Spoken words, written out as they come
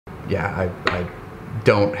yeah, I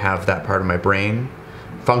don't have that part of my brain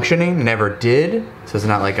functioning, never did. So it's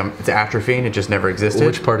not like it's atrophying, it just never existed.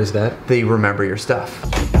 Which part is that? The remember your stuff.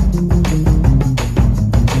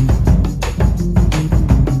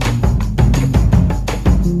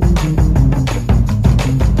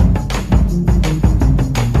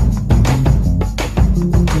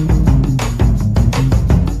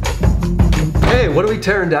 What are we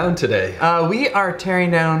tearing down today? We are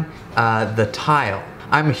tearing down the tile.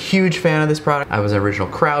 I'm a huge fan of this product. I was an original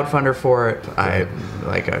crowdfunder for it. I'm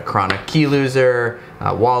like a chronic key loser,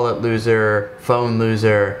 a wallet loser, phone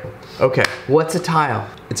loser. Okay, what's a tile?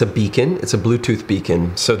 It's a beacon, it's a Bluetooth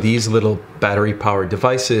beacon. So these little battery powered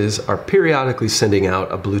devices are periodically sending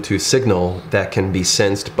out a Bluetooth signal that can be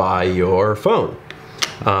sensed by your phone.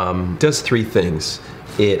 It does three things.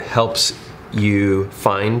 It helps you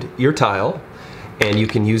find your tile, and you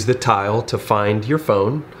can use the tile to find your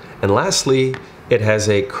phone. And lastly, it has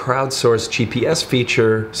a crowdsourced GPS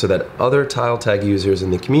feature so that other tile tag users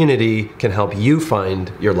in the community can help you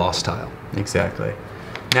find your lost tile. Exactly.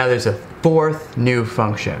 Now there's a fourth new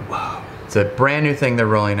function. Wow. It's a brand new thing they're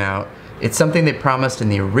rolling out. It's something they promised in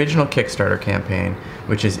the original Kickstarter campaign,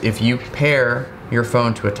 which is if you pair your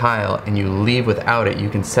phone to a tile and you leave without it, you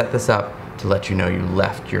can set this up to let you know you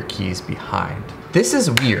left your keys behind. This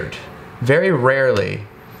is weird. Very rarely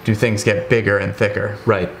do things get bigger and thicker.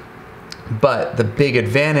 Right. But the big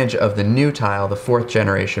advantage of the new tile, the 4th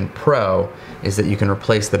generation Pro, is that you can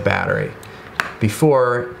replace the battery.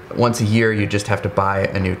 Before, once a year, you just have to buy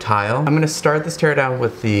a new tile. I'm gonna start this teardown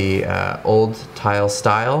with the old tile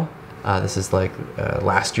style. This is like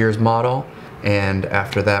last year's model. And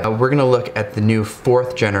after that, we're gonna look at the new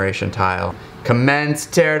 4th generation tile. Commence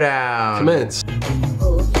teardown! Commence.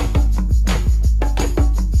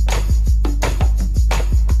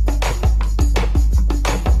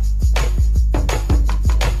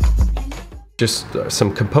 Just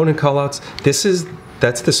some component callouts.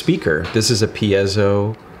 That's the speaker. This is a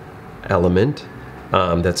piezo element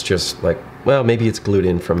that's just like, well, maybe it's glued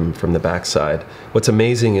in from the backside. What's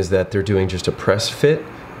amazing is that they're doing just a press fit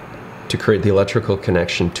to create the electrical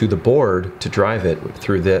connection to the board to drive it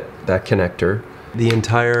through that connector. The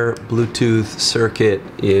entire Bluetooth circuit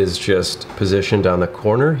is just positioned on the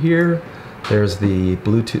corner here. There's the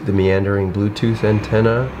Bluetooth, the meandering Bluetooth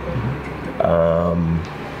antenna.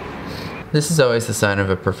 This is always the sign of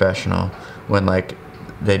a professional when like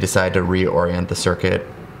they decide to reorient the circuit.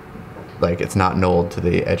 Like it's not nulled to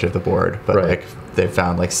the edge of the board, but right. Like they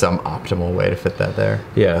found like some optimal way to fit that there.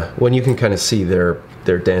 Yeah, when you can kind of see they're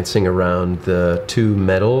dancing around the two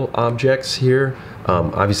metal objects here.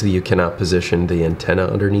 Obviously you cannot position the antenna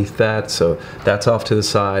underneath that, so that's off to the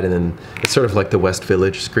side, and then it's sort of like the West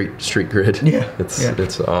Village street grid. Yeah,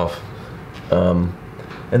 it's off.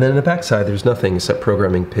 And then in the backside, there's nothing except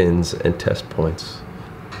programming pins and test points.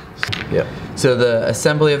 Yeah. So the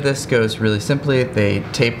assembly of this goes really simply. They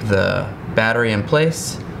tape the battery in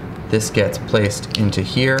place. This gets placed into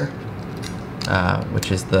here, which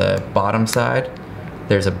is the bottom side.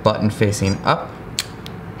 There's a button facing up.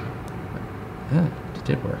 Yeah, it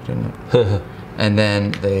did work, didn't it? And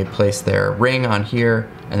then they place their ring on here,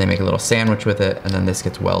 and they make a little sandwich with it, and then this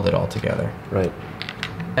gets welded all together. Right.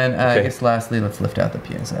 And okay. I guess lastly, let's lift out the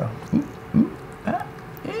piezo.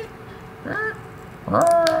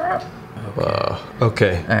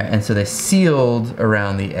 Okay. All right, and so they sealed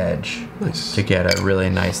around the edge to get a really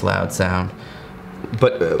nice loud sound.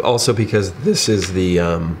 But also because this is these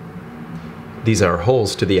are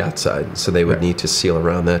holes to the outside, so they would need to seal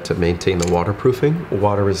around that to maintain the waterproofing,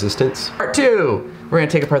 water resistance. Part 2, we're gonna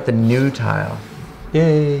take apart the new tile.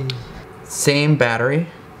 Yay. Same battery.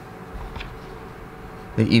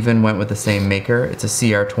 They even went with the same maker. It's a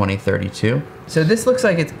CR2032. So this looks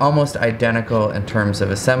like it's almost identical in terms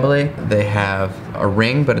of assembly. They have a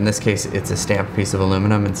ring, but in this case, it's a stamped piece of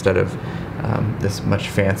aluminum instead of this much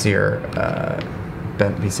fancier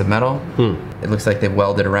bent piece of metal. It looks like they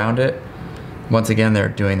welded around it. Once again, they're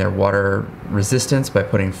doing their water resistance by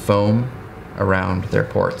putting foam around their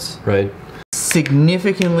ports. Right.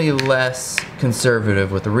 Significantly less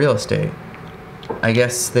conservative with the real estate. I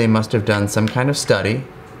guess they must have done some kind of study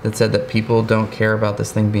that said that people don't care about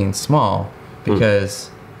this thing being small,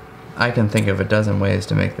 because I can think of a dozen ways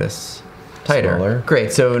to make this tighter. Smaller.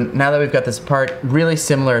 Great, so now that we've got this part, really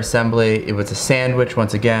similar assembly. It was a sandwich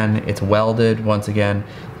once again, it's welded once again.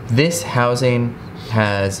 This housing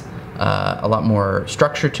has a lot more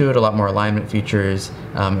structure to it, a lot more alignment features.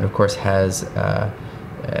 It of course has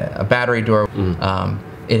a battery door.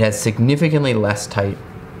 It has significantly less tight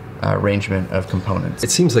arrangement of components.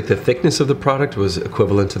 It seems like the thickness of the product was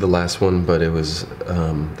equivalent to the last one, but it was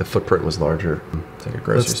the footprint was larger. It's like a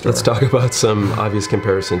grocery store. Let's talk about some obvious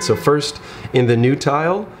comparisons. So first, in the new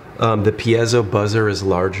tile, the piezo buzzer is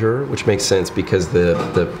larger, which makes sense because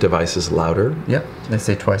the device is louder. Yep, they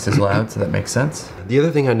say twice as loud, so that makes sense. The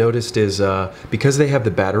other thing I noticed is because they have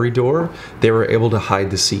the battery door, they were able to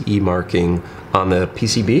hide the CE marking on the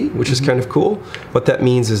PCB, which is kind of cool. What that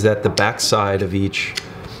means is that the back side of each,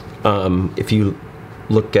 if you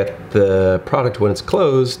look at the product when it's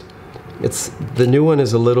closed, the new one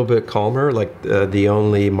is a little bit calmer. Like the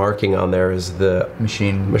only marking on there is the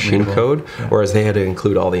machine code, whereas they had to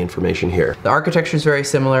include all the information here. The architecture is very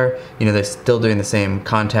similar. You know, they're still doing the same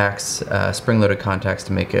contacts, spring-loaded contacts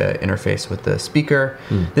to make an interface with the speaker.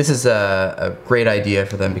 This is a great idea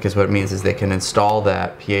for them because what it means is they can install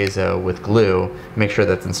that piezo with glue, make sure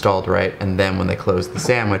that's installed right, and then when they close the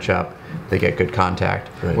sandwich up, they get good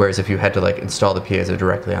contact. Right. Whereas if you had to like install the piezo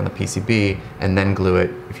directly on the PCB and then glue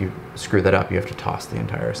it, if you screw that up, you have to toss the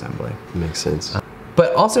entire assembly. Makes sense.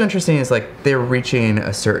 But also interesting is like they're reaching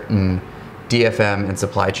a certain DFM and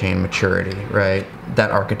supply chain maturity, right?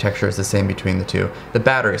 That architecture is the same between the two. The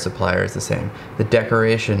battery supplier is the same. The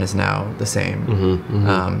decoration is now the same.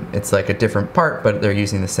 It's like a different part, but they're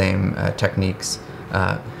using the same techniques.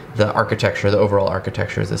 The architecture, the overall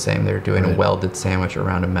architecture is the same. They're doing a welded sandwich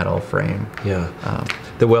around a metal frame. Yeah.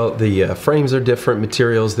 The frames are different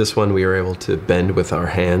materials. This one we were able to bend with our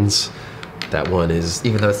hands. That one is,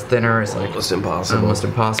 even though it's thinner, it's like almost impossible. Almost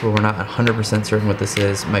impossible. We're not 100% certain what this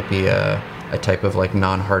is. Might be a type of like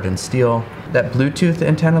non-hardened steel. That Bluetooth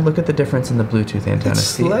antenna, look at the difference in the Bluetooth antenna. It's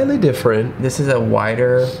slightly different. This is a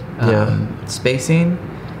wider spacing.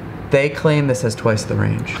 They claim this has twice the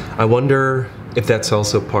range. I wonder if that's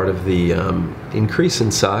also part of the increase in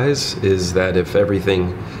size, is that if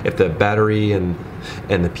the battery and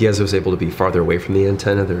the piezo is able to be farther away from the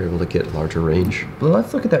antenna, they're able to get larger range. Well,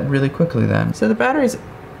 let's look at that really quickly then. So the battery's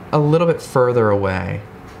a little bit further away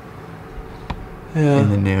in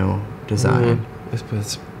the new design. It's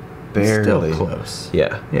barely. Still close.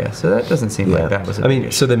 Yeah. Yeah, so that doesn't seem like that was a big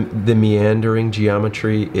issue. So the meandering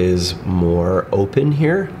geometry is more open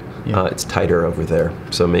here. Yeah. It's tighter over there.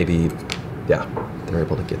 So maybe, they're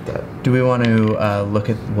able to get that. Do we want to look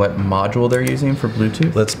at what module they're using for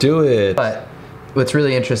Bluetooth? Let's do it. But what's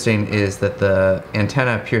really interesting is that the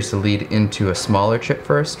antenna appears to lead into a smaller chip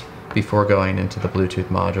first before going into the Bluetooth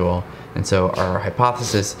module. And so our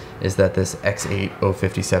hypothesis is that this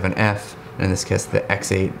X8057F, in this case the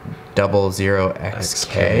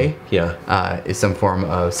X800XK, is some form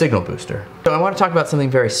of signal booster. So I want to talk about something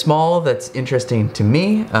very small that's interesting to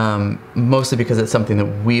me, mostly because it's something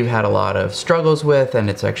that we've had a lot of struggles with, and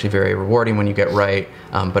it's actually very rewarding when you get right,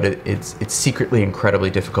 but it's secretly incredibly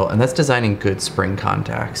difficult, and that's designing good spring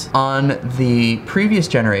contacts. On the previous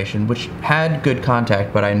generation, which had good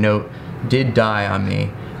contact, but I note did die on me,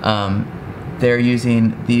 they're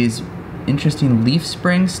using these interesting leaf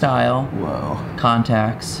spring style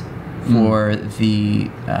contacts for the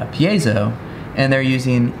piezo, and they're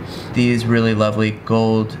using these really lovely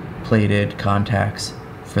gold plated contacts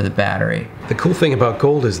for the battery. The cool thing about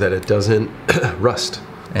gold is that it doesn't rust.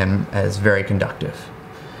 And is very conductive.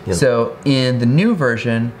 Yep. So in the new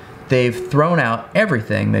version, they've thrown out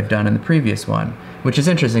everything they've done in the previous one, which is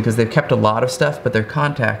interesting because they've kept a lot of stuff, but their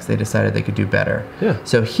contacts they decided they could do better. Yeah.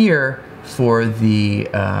 So here for the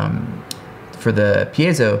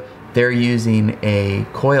piezo, they're using a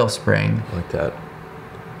coil spring. Like that.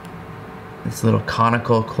 This little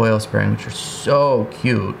conical coil spring, which are so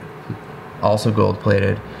cute. Also gold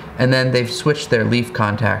plated. And then they've switched their leaf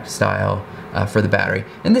contact style for the battery.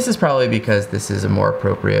 And this is probably because this is a more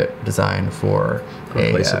appropriate design for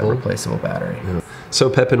a replaceable battery. Yeah. So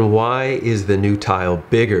Pepin, why is the new tile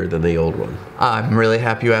bigger than the old one? I'm really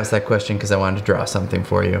happy you asked that question because I wanted to draw something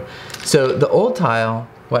for you. So the old tile,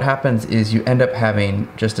 what happens is you end up having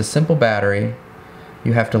just a simple battery.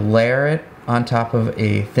 You have to layer it on top of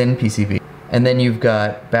a thin PCB. And then you've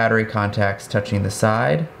got battery contacts touching the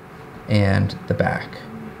side and the back.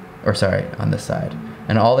 Or sorry, on this side.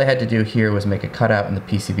 And all they had to do here was make a cutout in the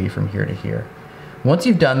PCB from here to here. Once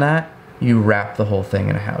you've done that, you wrap the whole thing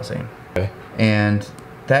in a housing. Okay. And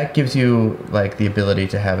that gives you like the ability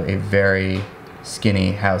to have a very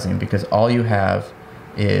skinny housing because all you have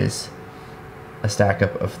is a stack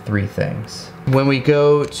up of 3 things. When we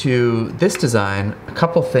go to this design, a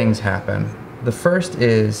couple things happen. The first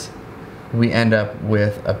is we end up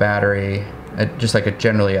with a battery, just like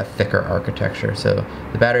generally a thicker architecture. So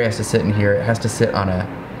the battery has to sit in here. It has to sit on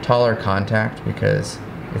a taller contact because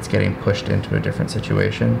it's getting pushed into a different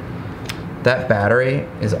situation. that battery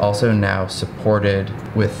is also now supported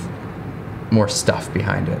with more stuff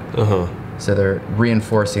behind it. So they're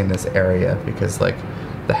reinforcing this area because like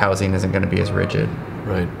the housing isn't going to be as rigid.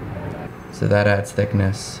 Right. So that adds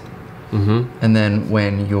thickness. And then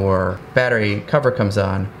when your battery cover comes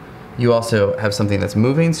on, you also have something that's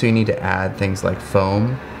moving, so you need to add things like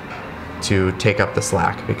foam to take up the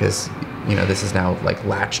slack because, you know, this is now like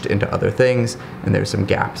latched into other things and there's some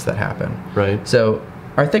gaps that happen. Right. So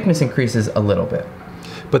our thickness increases a little bit.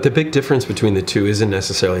 But the big difference between the two isn't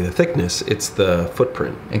necessarily the thickness, it's the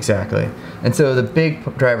footprint. Exactly. And so the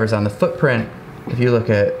big drivers on the footprint, if you look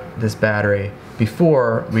at this battery,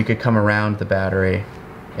 before we could come around the battery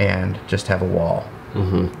and just have a wall.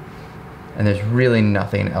 And there's really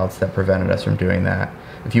nothing else that prevented us from doing that.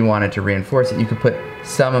 If you wanted to reinforce it, you could put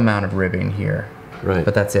some amount of ribbing here. Right.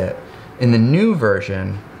 But that's it. In the new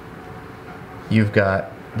version, you've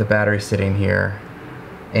got the battery sitting here,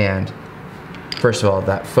 and first of all,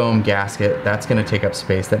 that foam gasket, that's going to take up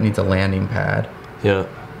space. That needs a landing pad. Yeah.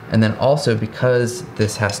 And then also, because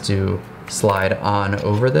this has to slide on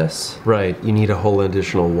over this. Right, you need a whole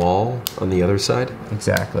additional wall on the other side.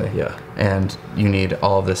 Exactly. Yeah. And you need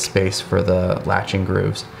all of this space for the latching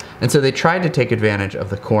grooves. And so they tried to take advantage of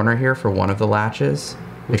the corner here for one of the latches.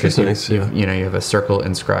 Which is nice, yeah. You know, you have a circle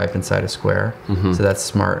inscribed inside a square. So that's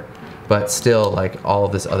smart. But still, like, all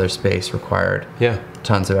of this other space required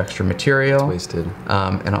tons of extra material. Wasted.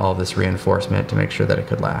 And all of this reinforcement to make sure that it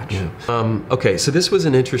could latch. Yeah. Okay, so this was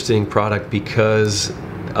an interesting product because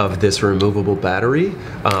of this removable battery.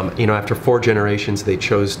 You know, after 4 generations, they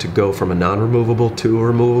chose to go from a non-removable to a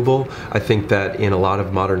removable. I think that in a lot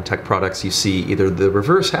of modern tech products, you see either the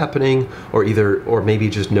reverse happening or maybe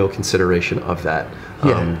just no consideration of that.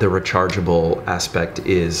 The rechargeable aspect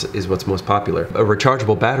is what's most popular. A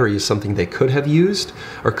rechargeable battery is something they could have used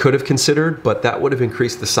or could have considered, but that would have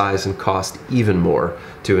increased the size and cost even more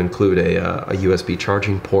to include a USB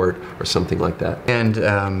charging port or something like that. And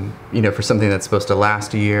you know, for something that's supposed to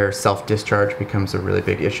last a year, self-discharge becomes a really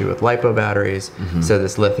big issue with LiPo batteries. So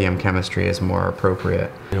this lithium chemistry is more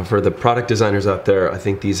appropriate. You know, for the product designers out there, I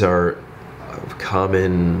think these are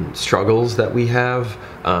common struggles that we have.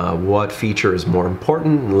 What feature is more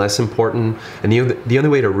important and less important, and the only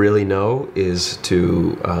way to really know is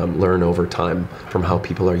to learn over time from how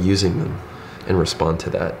people are using them and respond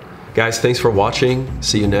to that. Guys, thanks for watching.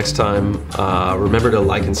 See you next time. Remember to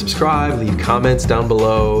like and subscribe, leave comments down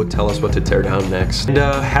below, tell us what to tear down next. And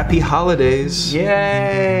happy holidays.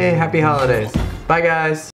 Yay, happy holidays. Bye guys.